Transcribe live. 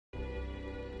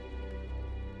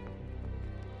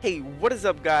Hey, what is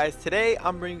up guys? Today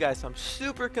I'm bringing you guys some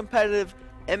super competitive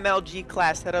MLG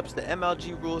class setups. The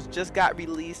MLG rules just got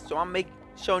released, so I'm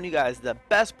showing you guys the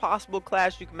best possible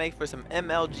class you can make for some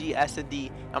MLG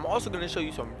S&D. I'm also going to show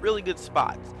you some really good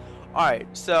spots. Alright,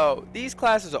 so these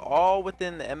classes are all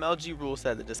within the MLG rule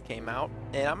set that just came out,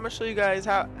 and I'm going to show you guys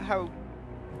how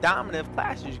dominant of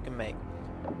classes you can make.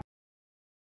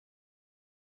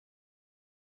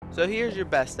 So here's your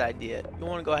best idea. You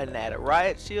want to go ahead and add a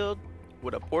Riot shield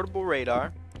with a portable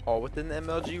radar, all within the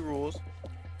MLG rules.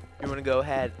 You want to go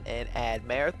ahead and add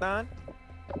Marathon,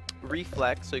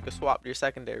 Reflex, so you can swap to your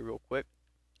secondary real quick,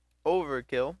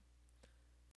 Overkill,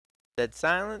 Dead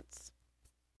Silence,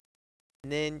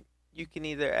 and then you can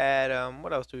either add,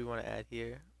 what else do we want to add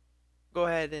here? Go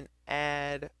ahead and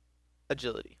add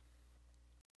Agility.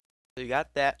 So you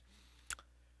got that.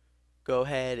 Go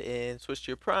ahead and switch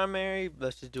to your primary.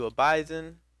 Let's just do a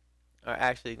Bison. Or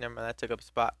actually, never mind, that took up a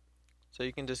spot. So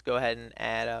you can just go ahead and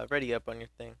add Ready Up on your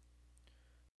thing.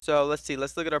 So let's see,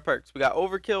 let's look at our perks. We got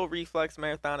Overkill, Reflex,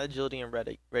 Marathon, Agility, and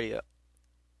Ready Up.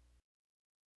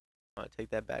 I'm gonna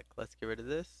take that back. Let's get rid of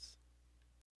this.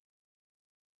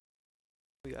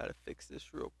 We gotta fix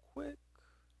this real quick.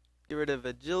 Get rid of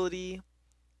Agility,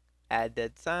 add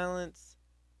Dead Silence,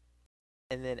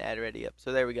 and then add Ready Up.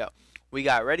 So there we go. We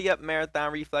got Ready Up,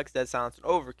 Marathon, Reflex, Dead Silence, and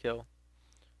Overkill.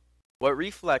 What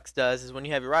Reflex does is when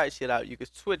you have your Riot shield out, you can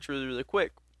switch really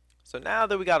quick. So now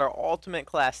that we got our ultimate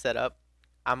class set up,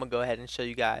 I'm going to go ahead and show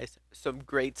you guys some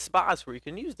great spots where you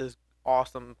can use this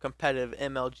awesome competitive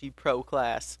MLG Pro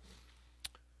class.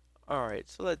 Alright,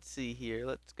 so let's see here.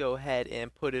 Let's go ahead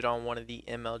and put it on one of the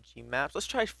MLG maps. Let's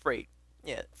try Freight.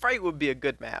 Yeah, Freight would be a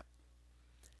good map.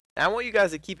 Now I want you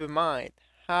guys to keep in mind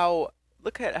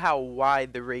look at how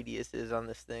wide the radius is on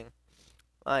this thing.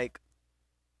 Like,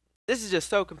 this is just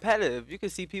so competitive. You can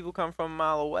see people come from a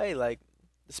mile away. Like,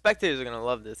 the spectators are going to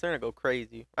love this. They're going to go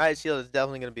crazy. Riot Shield is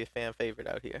definitely going to be a fan favorite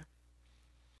out here.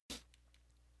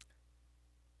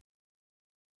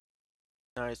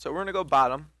 Alright, so we're going to go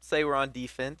bottom. Say we're on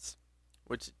defense,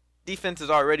 which defense is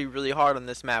already really hard on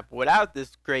this map without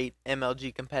this great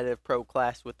MLG competitive pro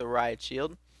class with the Riot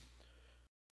Shield.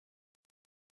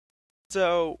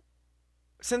 So,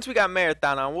 since we got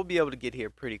Marathon on, we'll be able to get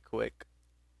here pretty quick.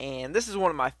 And this is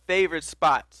one of my favorite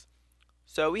spots.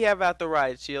 So we have out the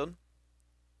Riot Shield.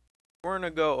 We're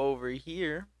going to go over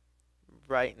here,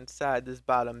 right inside this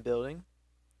bottom building.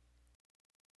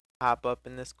 Hop up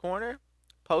in this corner.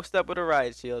 Post up with a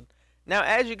Riot Shield. Now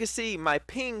as you can see, my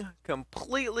ping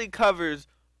completely covers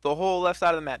the whole left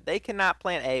side of the map. They cannot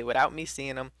plant A without me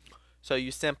seeing them. So you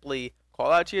simply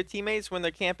call out to your teammates when they're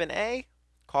camping A.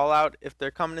 Call out if they're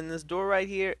coming in this door right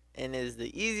here. And it is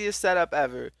the easiest setup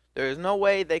ever. There is no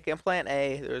way they can plant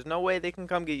A. There is no way they can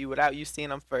come get you without you seeing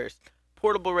them first.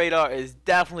 Portable radar is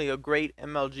definitely a great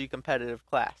MLG competitive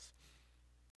class.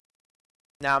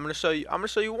 Now I'm gonna show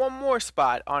you one more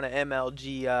spot on an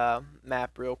MLG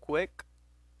map real quick.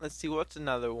 Let's see, what's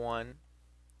another one.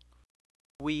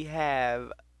 We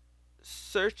have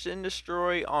Search and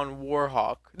Destroy on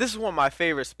Warhawk. This is one of my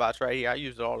favorite spots right here. I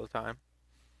use it all the time.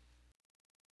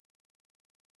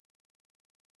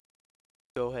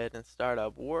 Go ahead and start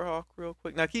up Warhawk real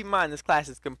quick. Now keep in mind, this class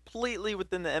is completely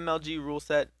within the MLG rule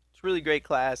set. It's a really great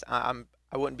class. I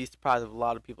wouldn't be surprised if a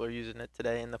lot of people are using it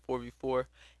today in the 4v4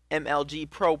 MLG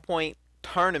Pro Point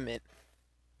Tournament.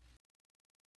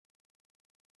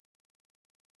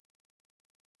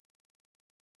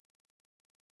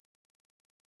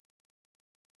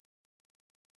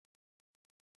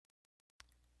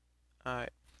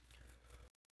 Alright.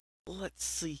 Let's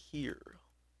see here.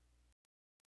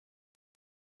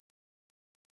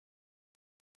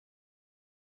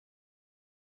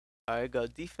 Alright, go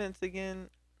defense again.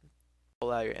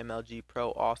 Pull out your MLG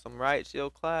Pro Awesome Riot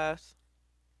Shield class.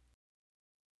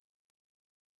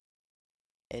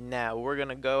 And now we're going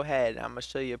to go ahead. I'm going to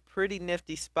show you a pretty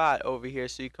nifty spot over here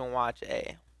so you can watch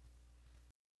A.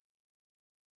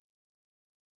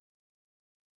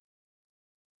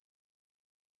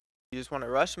 You just want to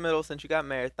rush middle. Since you got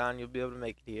Marathon, you'll be able to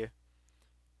make it here.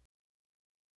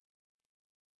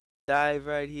 Dive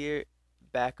right here.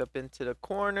 Back up into the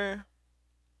corner.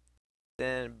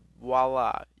 Then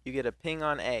voila, you get a ping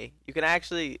on A. You can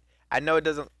actually, I know it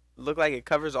doesn't look like it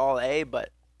covers all A, but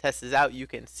test this out. You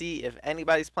can see if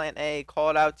anybody's playing A,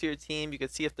 call it out to your team. You can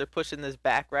see if they're pushing this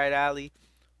back right alley.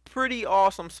 Pretty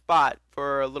awesome spot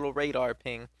for a little radar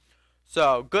ping.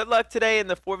 So good luck today in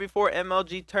the 4v4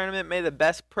 MLG tournament. May the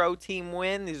best pro team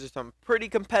win. These are some pretty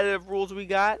competitive rules we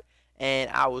got,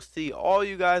 and I will see all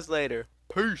you guys later.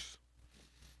 Peace.